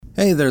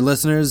Hey there,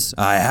 listeners.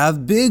 I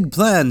have big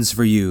plans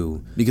for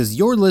you because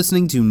you're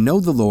listening to Know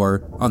the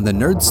Lore on the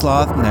Nerd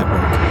Sloth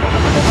Network.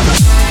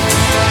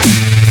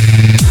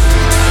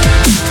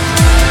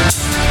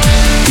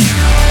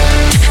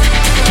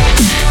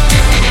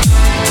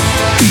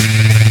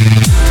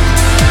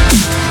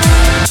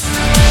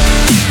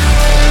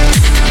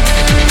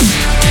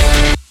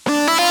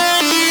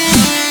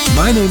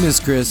 My name is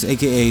Chris,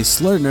 aka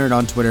Slur Nerd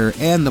on Twitter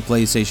and the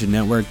PlayStation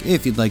Network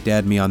if you'd like to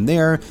add me on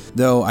there,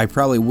 though I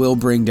probably will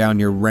bring down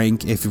your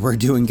rank if we're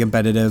doing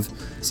competitive.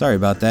 Sorry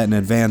about that in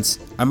advance.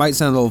 I might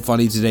sound a little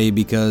funny today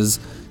because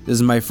this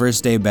is my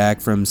first day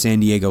back from San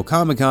Diego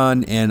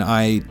Comic-Con and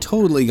I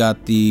totally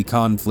got the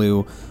con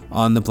flu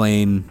on the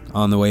plane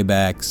on the way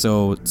back,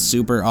 so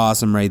super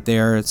awesome right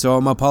there. So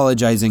I'm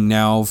apologizing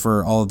now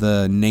for all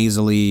the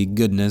nasally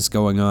goodness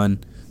going on.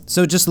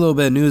 So just a little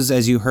bit of news,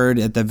 as you heard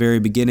at the very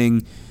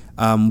beginning.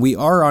 We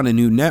are on a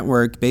new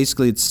network.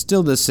 Basically, it's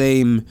still the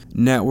same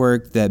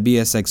network that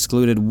BS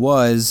Excluded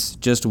was,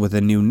 just with a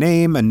new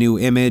name, a new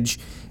image,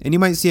 and you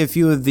might see a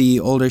few of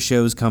the older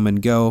shows come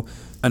and go.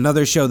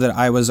 Another show that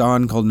I was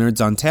on called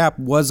Nerds on Tap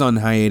was on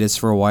hiatus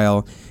for a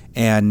while,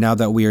 and now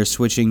that we are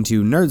switching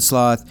to Nerd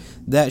Sloth,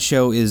 that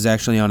show is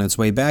actually on its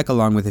way back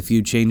along with a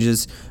few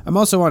changes. I'm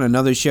also on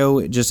another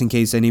show, just in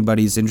case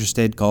anybody's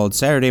interested, called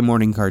Saturday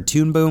Morning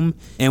Cartoon Boom,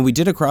 and we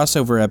did a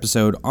crossover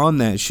episode on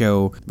that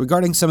show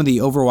regarding some of the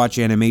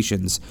Overwatch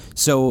animations.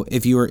 So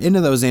if you are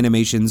into those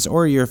animations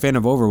or you're a fan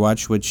of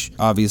Overwatch, which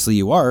obviously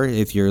you are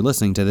if you're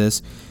listening to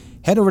this,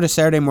 head over to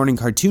Saturday Morning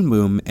Cartoon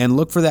Boom and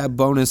look for that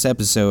bonus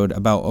episode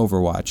about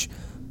Overwatch.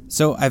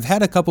 So I've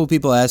had a couple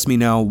people ask me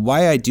now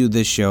why I do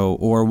this show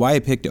or why I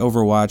picked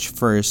Overwatch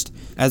first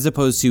as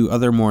opposed to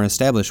other more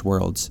established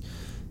worlds.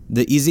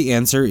 The easy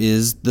answer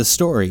is the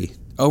story.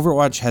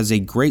 Overwatch has a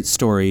great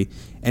story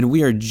and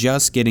we are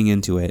just getting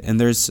into it, and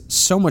there's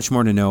so much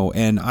more to know,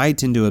 and I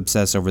tend to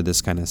obsess over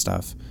this kind of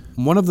stuff.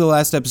 One of the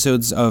last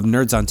episodes of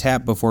Nerds on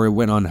Tap before it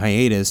went on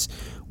hiatus,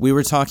 we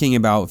were talking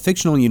about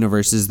fictional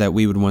universes that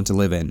we would want to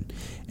live in.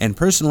 And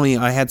personally,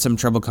 I had some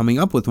trouble coming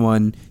up with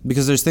one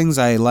because there's things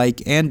I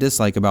like and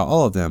dislike about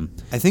all of them.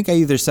 I think I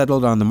either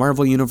settled on the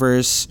Marvel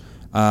Universe,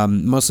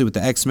 mostly with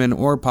the X-Men,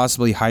 or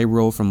possibly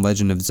Hyrule from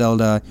Legend of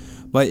Zelda.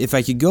 But if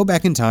I could go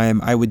back in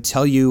time, I would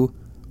tell you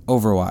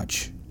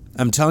Overwatch.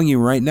 I'm telling you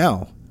right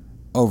now,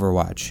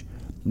 Overwatch.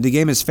 The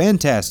game is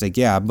fantastic,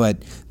 yeah,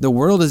 but the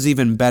world is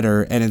even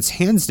better, and it's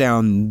hands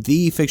down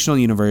the fictional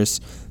universe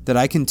that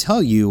I can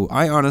tell you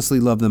I honestly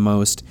love the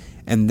most,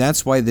 and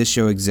that's why this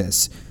show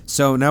exists.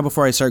 So now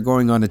before I start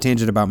going on a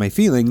tangent about my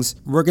feelings,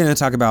 we're going to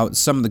talk about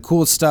some of the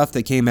cool stuff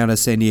that came out of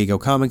San Diego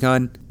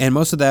Comic-Con, and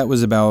most of that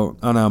was about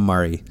Ana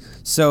Amari.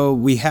 So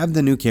we have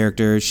the new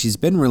character, she's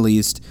been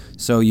released,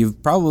 so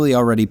you've probably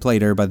already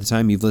played her by the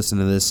time you've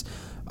listened to this.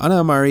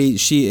 Ana Amari,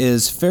 she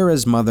is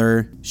Pharah's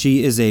mother.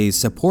 She is a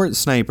support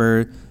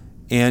sniper,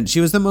 and she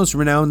was the most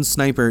renowned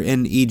sniper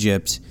in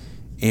Egypt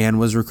and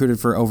was recruited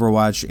for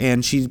Overwatch,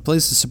 and she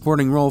plays a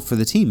supporting role for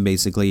the team,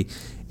 basically.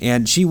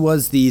 And she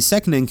was the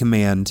second in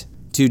command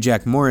to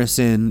Jack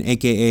Morrison,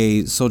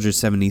 aka Soldier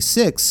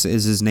 76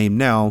 is his name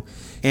now,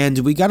 and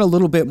we got a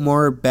little bit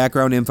more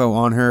background info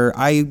on her.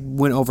 I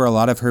went over a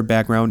lot of her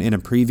background in a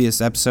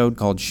previous episode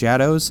called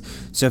Shadows,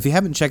 so if you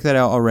haven't checked that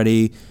out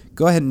already,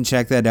 go ahead and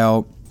check that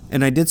out.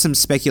 And I did some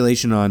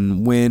speculation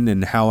on when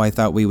and how I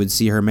thought we would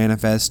see her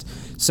manifest.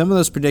 Some of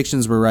those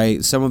predictions were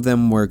right, some of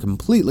them were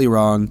completely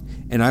wrong,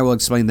 and I will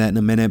explain that in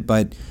a minute.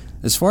 But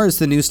as far as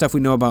the new stuff we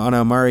know about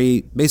Ana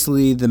Amari,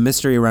 basically the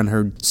mystery around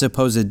her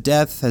supposed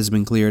death has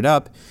been cleared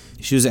up.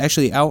 She was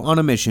actually out on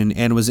a mission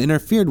and was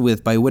interfered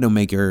with by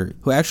Widowmaker,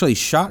 who actually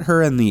shot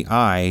her in the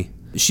eye.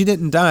 She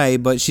didn't die,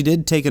 but she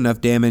did take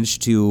enough damage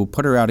to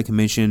put her out of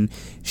commission.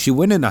 She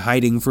went into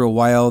hiding for a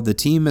while. The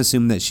team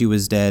assumed that she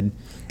was dead,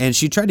 and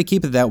she tried to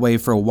keep it that way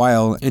for a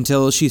while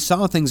until she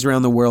saw things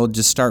around the world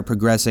just start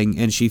progressing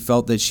and she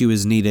felt that she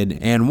was needed,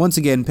 and once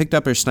again picked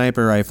up her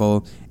sniper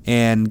rifle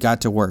and got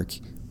to work.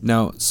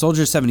 Now,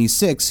 Soldier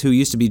 76, who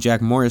used to be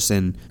Jack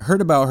Morrison, heard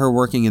about her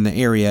working in the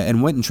area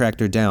and went and tracked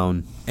her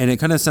down, and it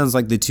kind of sounds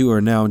like the two are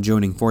now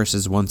joining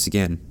forces once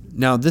again.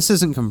 Now, this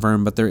isn't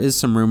confirmed, but there is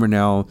some rumor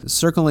now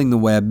circling the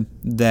web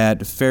that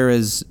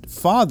Pharah's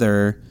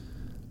father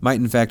might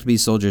in fact be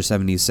Soldier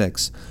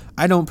 76.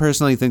 I don't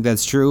personally think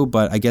that's true,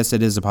 but I guess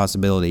it is a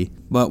possibility.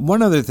 But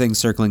one other thing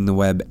circling the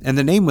web, and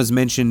the name was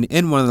mentioned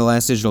in one of the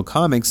last digital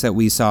comics that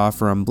we saw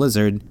from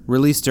Blizzard,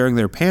 released during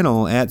their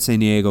panel at San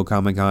Diego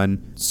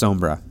Comic-Con,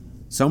 Sombra.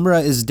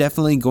 Sombra is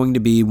definitely going to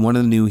be one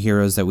of the new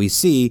heroes that we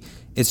see.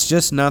 It's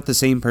just not the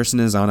same person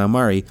as Ana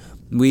Amari.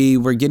 We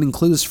were getting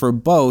clues for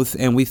both,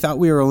 and we thought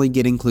we were only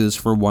getting clues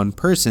for one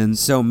person,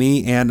 so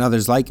me and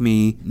others like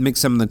me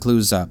mixed some of the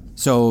clues up.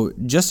 So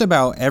just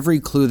about every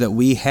clue that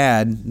we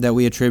had that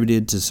we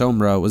attributed to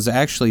Sombra was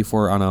actually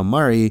for Ana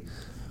Amari,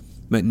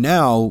 but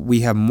now we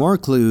have more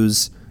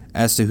clues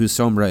as to who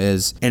Sombra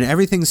is, and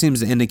everything seems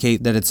to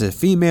indicate that it's a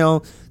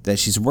female, that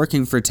she's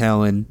working for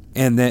Talon,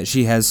 and that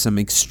she has some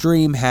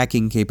extreme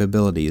hacking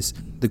capabilities.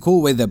 The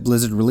cool way that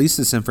Blizzard released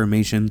this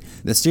information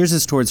that steers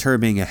us towards her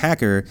being a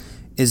hacker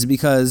is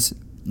because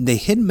They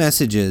hid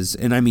messages,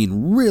 and I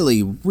mean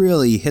really,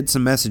 really hid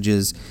some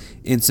messages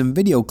in some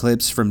video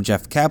clips from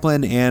Jeff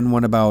Kaplan and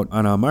one about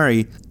Ana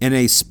Amari. In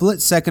a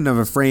split second of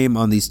a frame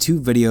on these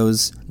two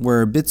videos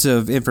were bits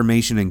of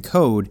information and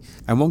code.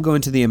 I won't go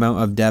into the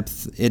amount of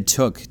depth it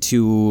took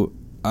to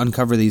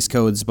uncover these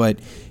codes, but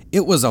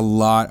it was a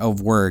lot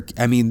of work.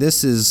 I mean,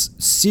 this is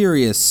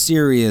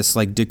serious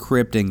like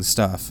decrypting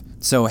stuff.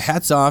 So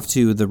hats off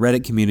to the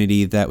Reddit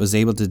community that was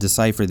able to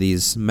decipher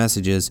these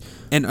messages.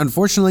 And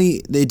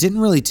unfortunately, they didn't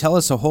really tell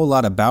us a whole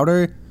lot about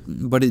her,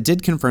 but it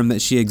did confirm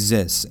that she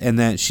exists and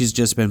that she's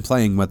just been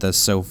playing with us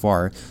so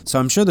far. So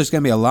I'm sure there's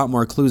going to be a lot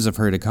more clues of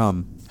her to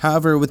come.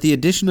 However, with the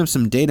addition of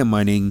some data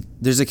mining,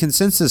 there's a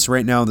consensus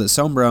right now that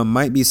Sombra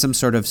might be some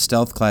sort of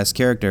stealth class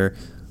character.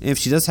 If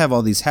she does have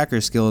all these hacker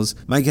skills,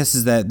 my guess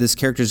is that this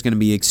character is going to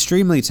be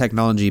extremely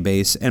technology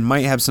based and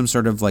might have some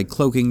sort of like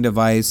cloaking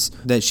device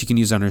that she can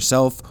use on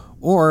herself,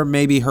 or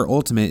maybe her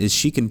ultimate is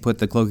she can put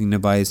the cloaking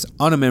device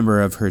on a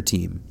member of her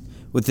team.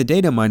 With the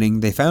data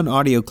mining, they found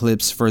audio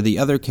clips for the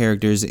other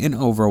characters in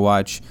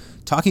Overwatch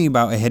talking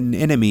about a hidden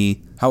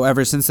enemy.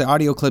 However, since the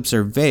audio clips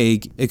are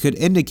vague, it could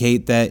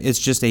indicate that it's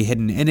just a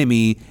hidden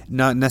enemy,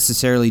 not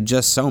necessarily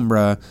just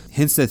Sombra,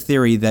 hence the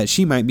theory that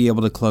she might be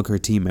able to cloak her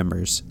team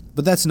members.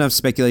 But that's enough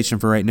speculation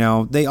for right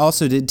now. They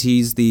also did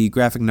tease the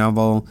graphic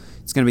novel.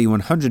 It's going to be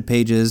 100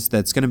 pages.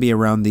 That's going to be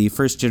around the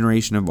first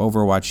generation of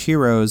Overwatch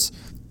heroes.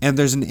 And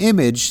there's an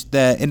image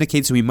that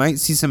indicates we might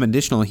see some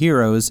additional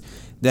heroes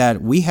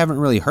that we haven't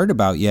really heard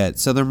about yet.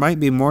 So there might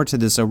be more to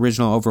this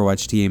original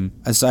Overwatch team,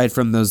 aside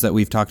from those that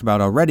we've talked about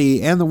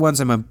already and the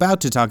ones I'm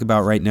about to talk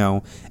about right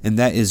now, and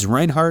that is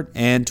Reinhardt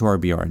and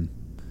Torbjorn.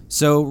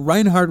 So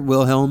Reinhardt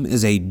Wilhelm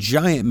is a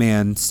giant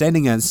man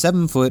standing at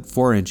 7 foot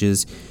 4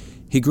 inches.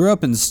 He grew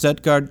up in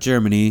Stuttgart,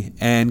 Germany,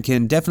 and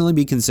can definitely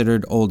be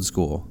considered old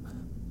school.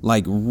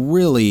 Like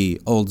really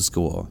old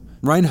school.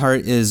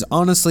 Reinhardt is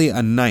honestly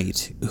a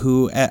knight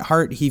who, at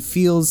heart, he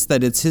feels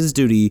that it's his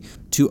duty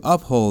to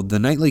uphold the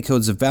knightly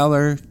codes of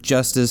valor,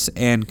 justice,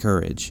 and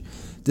courage.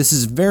 This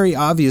is very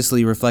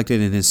obviously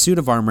reflected in his suit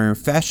of armor,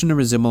 fashioned to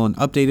resemble an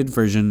updated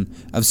version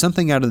of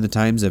something out of the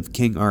times of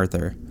King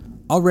Arthur.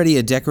 Already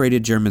a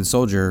decorated German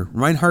soldier,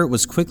 Reinhardt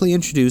was quickly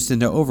introduced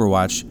into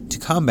Overwatch to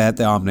combat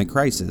the Omnic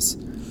Crisis.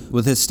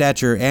 With his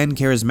stature and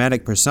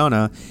charismatic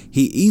persona,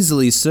 he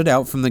easily stood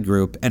out from the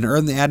group and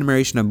earned the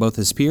admiration of both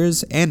his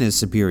peers and his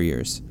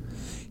superiors.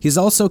 He's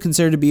also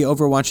considered to be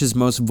Overwatch's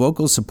most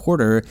vocal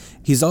supporter.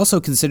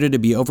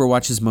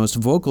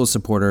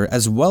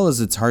 As well as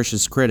its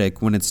harshest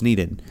critic when it's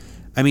needed.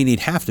 I mean,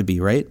 he'd have to be,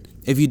 right?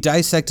 If you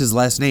dissect his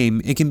last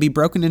name, it can be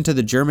broken into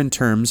the German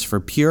terms for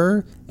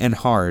pure and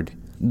hard.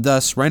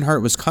 Thus,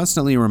 Reinhardt was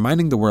constantly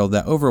reminding the world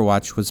that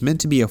Overwatch was meant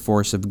to be a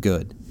force of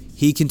good.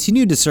 He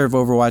continued to serve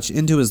Overwatch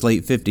into his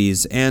late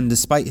 50s and,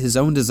 despite his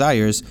own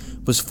desires,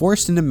 was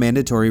forced into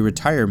mandatory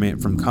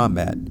retirement from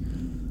combat.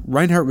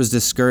 Reinhardt was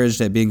discouraged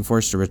at being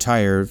forced to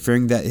retire,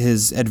 fearing that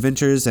his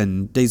adventures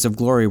and days of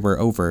glory were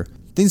over.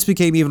 Things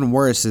became even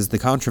worse as the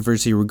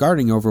controversy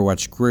regarding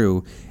Overwatch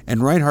grew,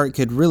 and Reinhardt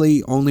could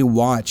really only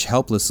watch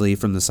helplessly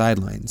from the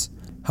sidelines.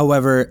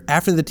 However,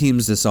 after the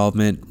team's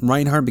dissolvement,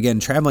 Reinhardt began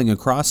traveling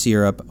across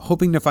Europe,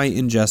 hoping to fight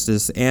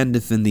injustice and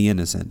defend the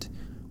innocent.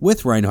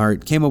 With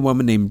Reinhardt came a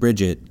woman named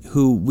Bridget,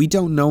 who we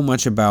don't know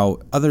much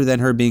about other than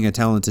her being a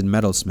talented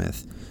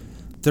metalsmith.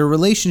 Their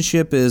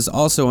relationship is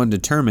also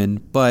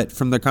undetermined, but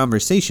from their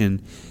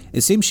conversation,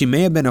 it seems she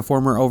may have been a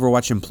former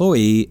Overwatch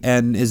employee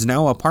and is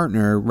now a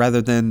partner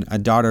rather than a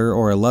daughter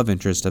or a love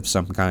interest of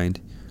some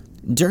kind.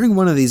 During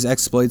one of these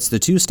exploits, the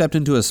two stepped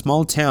into a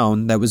small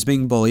town that was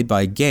being bullied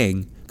by a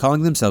gang,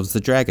 calling themselves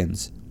the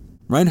Dragons.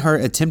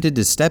 Reinhardt attempted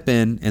to step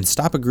in and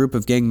stop a group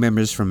of gang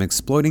members from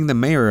exploiting the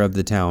mayor of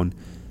the town.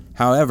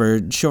 However,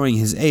 showing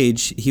his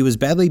age, he was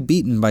badly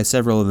beaten by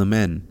several of the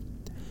men.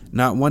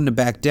 Not one to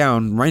back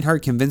down,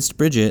 Reinhardt convinced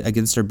Bridget,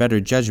 against her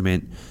better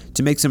judgment,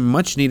 to make some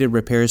much-needed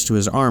repairs to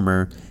his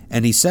armor,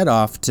 and he set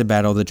off to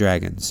battle the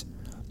Dragons.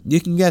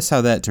 You can guess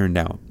how that turned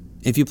out.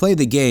 If you play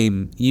the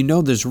game, you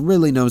know there's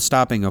really no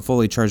stopping a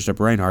fully charged up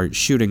Reinhardt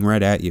shooting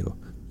right at you.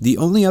 The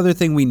only other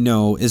thing we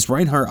know is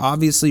Reinhardt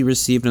obviously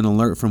received an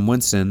alert from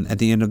Winston at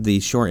the end of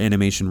the short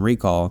animation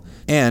recall,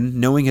 and,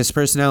 knowing his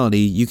personality,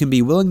 you can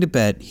be willing to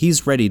bet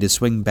he's ready to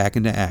swing back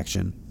into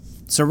action.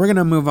 So we're going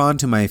to move on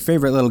to my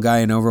favorite little guy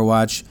in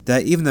Overwatch,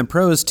 that even the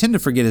pros tend to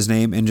forget his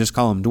name and just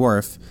call him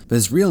Dwarf, but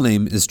his real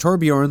name is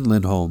Torbjorn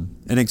Lindholm,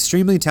 an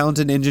extremely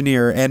talented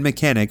engineer and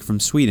mechanic from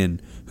Sweden,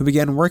 who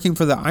began working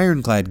for the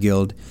Ironclad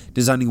Guild,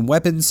 designing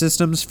weapon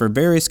systems for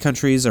various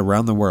countries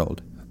around the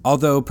world.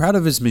 Although proud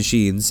of his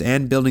machines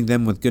and building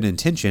them with good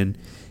intention,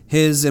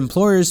 his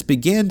employers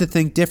began to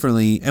think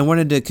differently and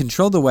wanted to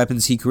control the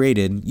weapons he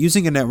created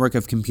using a network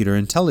of computer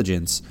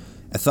intelligence,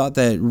 a thought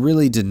that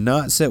really did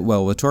not sit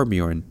well with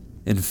Torbjorn.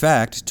 In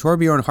fact,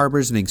 Torbjorn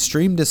harbors an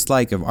extreme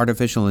dislike of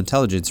artificial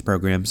intelligence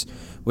programs,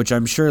 which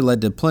I'm sure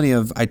led to plenty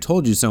of I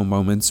told you so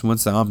moments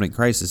once the Omnic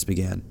Crisis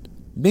began.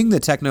 Being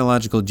the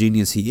technological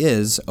genius he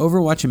is,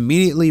 Overwatch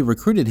immediately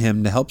recruited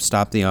him to help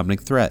stop the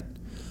Omnic threat.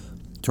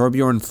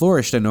 Torbjorn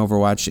flourished in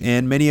Overwatch,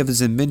 and many of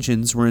his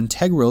inventions were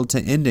integral to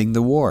ending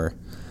the war.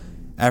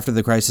 After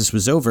the crisis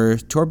was over,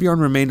 Torbjorn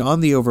remained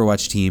on the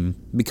Overwatch team,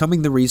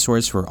 becoming the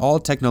resource for all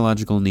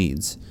technological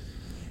needs.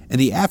 In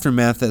the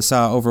aftermath that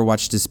saw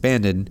Overwatch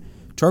disbanded,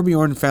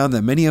 Torbjorn found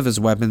that many of his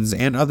weapons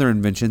and other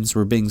inventions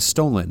were being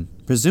stolen,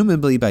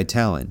 presumably by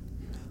Talon.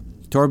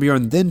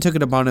 Torbjorn then took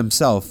it upon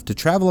himself to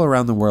travel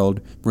around the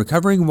world,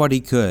 recovering what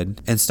he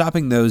could and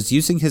stopping those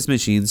using his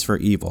machines for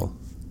evil.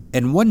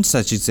 In one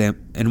such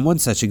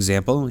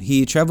example,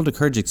 he traveled to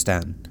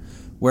Kyrgyzstan,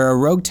 where a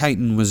rogue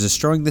titan was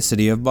destroying the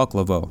city of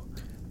Baklavo.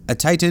 A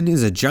titan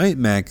is a giant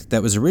mech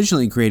that was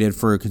originally created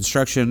for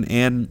construction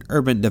and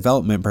urban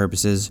development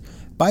purposes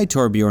by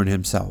Torbjorn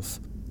himself.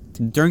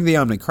 During the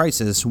Omnic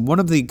Crisis, one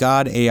of the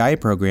God AI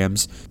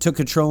programs took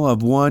control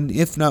of one,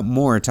 if not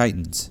more,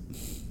 titans.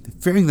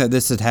 Fearing that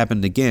this had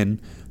happened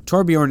again,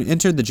 Torbjorn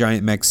entered the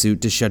giant mech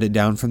suit to shut it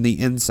down from the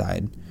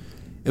inside.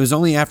 It was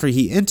only after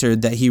he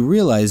entered that he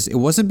realized it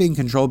wasn't being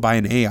controlled by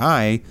an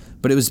AI,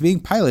 but it was being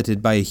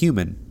piloted by a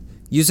human.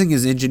 Using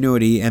his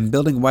ingenuity and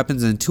building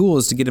weapons and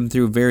tools to get him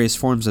through various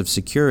forms of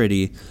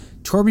security,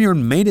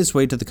 Torbjorn made his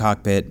way to the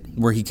cockpit,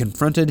 where he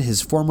confronted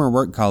his former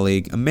work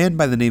colleague, a man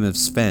by the name of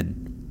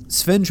Sven.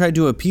 Sven tried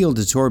to appeal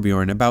to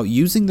Torbjorn about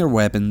using their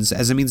weapons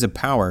as a means of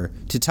power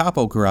to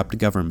topple corrupt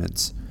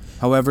governments.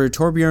 However,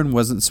 Torbjorn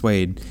wasn't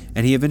swayed,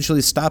 and he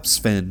eventually stopped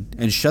Sven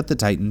and shut the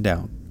Titan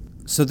down.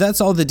 So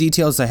that's all the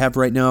details I have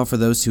right now for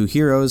those two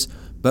heroes,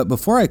 but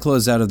before I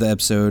close out of the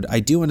episode, I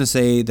do want to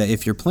say that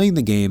if you're playing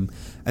the game,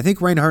 I think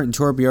Reinhardt and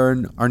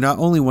Torbjorn are not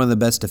only one of the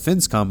best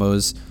defense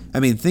combos, I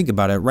mean think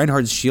about it,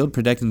 Reinhardt's shield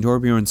protecting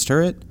Torbjorn's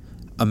turret?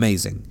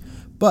 Amazing.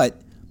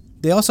 But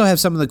they also have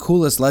some of the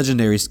coolest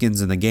legendary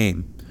skins in the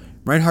game.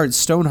 Reinhardt's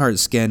Stoneheart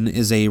skin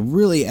is a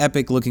really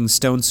epic looking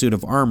stone suit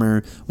of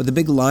armor with a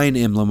big lion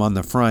emblem on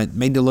the front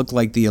made to look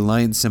like the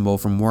Alliance symbol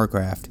from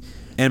Warcraft.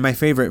 And my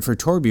favorite for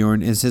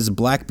Torbjorn is his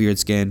Blackbeard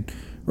skin,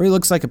 where he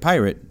looks like a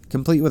pirate,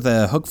 complete with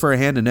a hook for a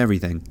hand and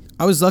everything.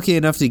 I was lucky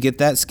enough to get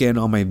that skin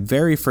on my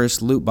very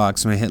first loot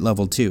box when I hit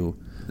level 2.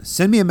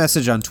 Send me a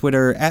message on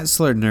Twitter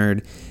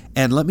 @SlurredNerd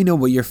and let me know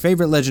what your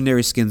favorite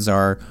legendary skins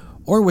are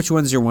or which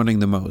ones you're wanting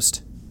the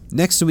most.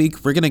 Next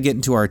week, we're going to get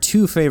into our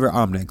 2 favorite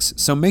Omnics,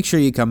 so make sure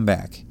you come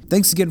back.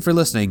 Thanks again for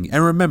listening,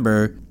 and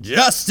remember,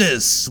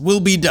 justice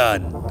will be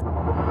done!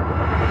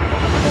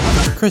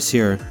 Chris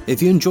here.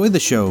 If you enjoyed the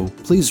show,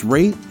 please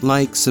rate,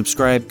 like,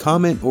 subscribe,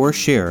 comment, or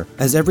share,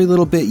 as every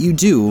little bit you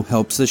do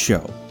helps the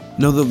show.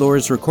 Know the Lore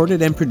is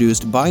recorded and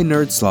produced by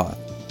NerdSloth.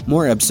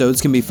 More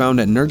episodes can be found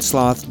at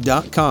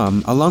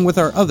nerdsloth.com along with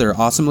our other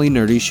awesomely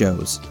nerdy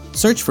shows.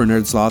 Search for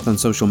NerdSloth on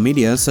social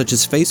media such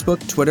as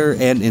Facebook, Twitter,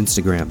 and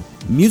Instagram.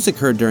 Music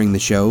heard during the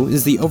show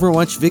is the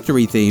Overwatch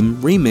Victory theme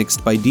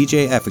remixed by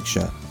DJ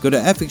Effiksha. Go to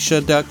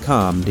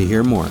effiksha.com to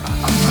hear more.